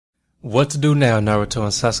What to do now, Naruto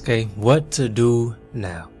and Sasuke? What to do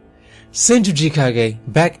now? Senju Kage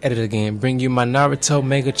back at it again, bring you my Naruto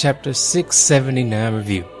manga chapter 679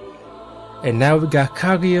 review. And now we got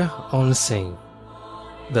Kaguya on the scene.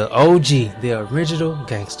 The OG, the original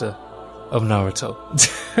gangster of Naruto.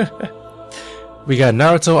 We got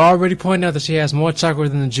Naruto already pointing out that she has more chakra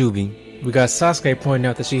than the Jubi. We got Sasuke pointing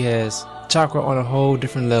out that she has chakra on a whole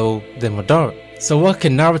different level than Madara. So what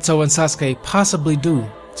can Naruto and Sasuke possibly do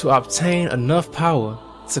to obtain enough power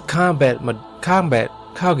to combat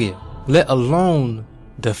Kaguya, let alone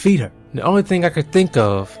defeat her? The only thing I could think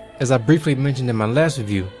of, as I briefly mentioned in my last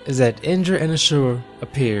review, is that Indra and Ashura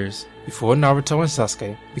appears before Naruto and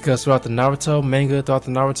Sasuke, because throughout the Naruto manga, throughout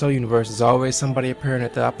the Naruto universe, there's always somebody appearing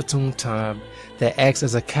at the opportune time that acts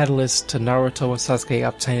as a catalyst to Naruto and Sasuke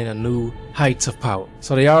obtaining a new heights of power.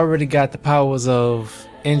 So they already got the powers of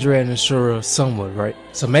Indra and Ashura somewhat, right?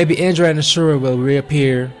 So maybe Indra and Ashura will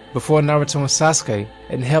reappear before Naruto and Sasuke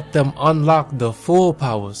and help them unlock the full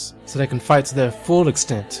powers so they can fight to their full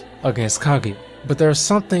extent against Kaguya. But there's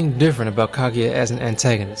something different about Kaguya as an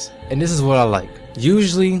antagonist, and this is what I like.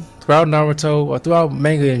 Usually, throughout Naruto, or throughout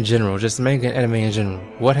manga in general, just manga and anime in general,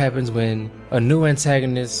 what happens when a new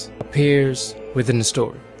antagonist appears within the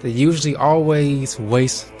story? They usually always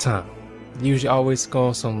waste time. They usually always go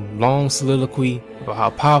on some long soliloquy about how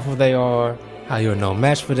powerful they are, how you're no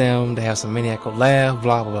match for them, they have some maniacal laugh,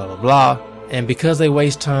 blah blah blah blah. And because they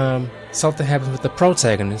waste time, something happens with the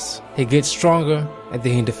protagonist. He gets stronger, and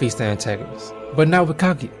then he defeats the antagonist. But not with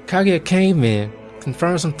Kaguya. Kaguya came in,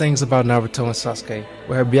 confirmed some things about Naruto and Sasuke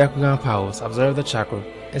with her Byakugan powers, observed the chakra,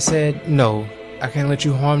 and said, "No, I can't let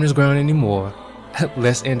you harm this ground anymore.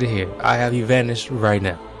 Let's end it here. I have you vanished right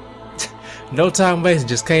now." No time wasted,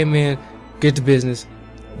 just came in, get to business.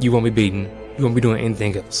 You won't be beaten. You won't be doing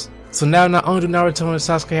anything else. So now not only do Naruto and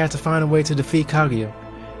Sasuke have to find a way to defeat Kaguya,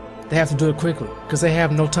 they have to do it quickly, because they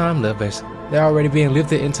have no time left basically. They're already being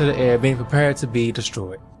lifted into the air, being prepared to be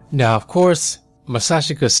destroyed. Now of course,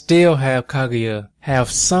 Masashi could still have Kaguya have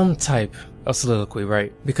some type of soliloquy,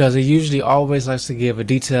 right? Because he usually always likes to give a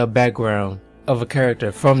detailed background of a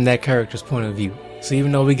character from that character's point of view. So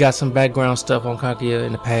even though we got some background stuff on Kaguya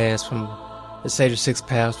in the past from the Sage of Six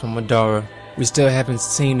Paths, from Madara, we still haven't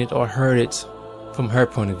seen it or heard it from her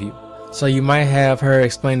point of view. So you might have her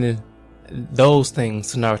explaining those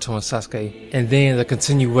things to Naruto and Sasuke, and then the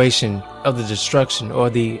continuation of the destruction or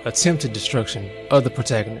the attempted destruction of the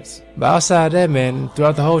protagonist. But outside that, man,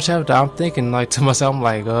 throughout the whole chapter, I'm thinking like to myself, I'm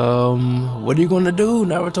like, what are you gonna do,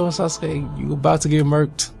 Naruto and Sasuke? You about to get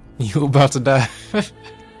murked. You about to die.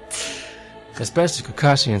 Especially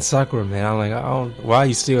Kakashi and Sakura, man. I'm like, why are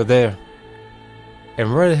you still there?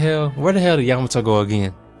 And where the hell did Yamato go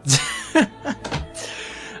again?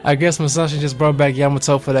 I guess Masashi just brought back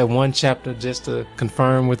Yamato for that one chapter just to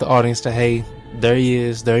confirm with the audience that, hey, there he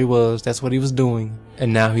is, there he was, that's what he was doing,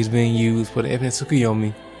 and now he's being used for the infinite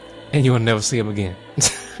Tsukuyomi, and you will never see him again.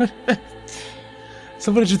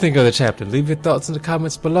 So what did you think of the chapter? Leave your thoughts in the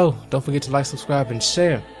comments below. Don't forget to like, subscribe, and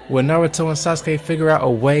share. Will Naruto and Sasuke figure out a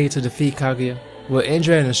way to defeat Kaguya? Will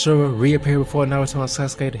Indra and Ashura reappear before Naruto and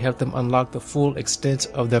Sasuke to help them unlock the full extent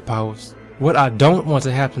of their powers? What I don't want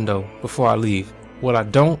to happen though, before I leave, what I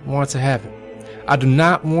don't want to happen, I do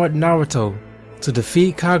not want Naruto to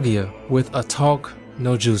defeat Kaguya with a talk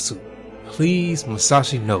no jutsu. Please,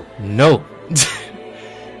 Masashi, no. No!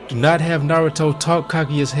 Do not have Naruto talk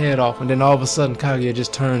Kaguya's head off and then all of a sudden Kaguya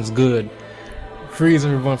just turns good, frees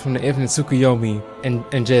everyone from the infinite Tsukuyomi,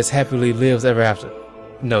 and just happily lives ever after.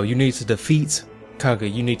 No, you need to defeat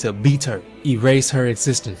Kaguya. You need to beat her, erase her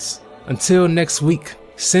existence. Until next week,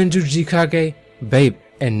 Senju Kage, babe.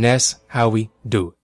 And that's how we do it.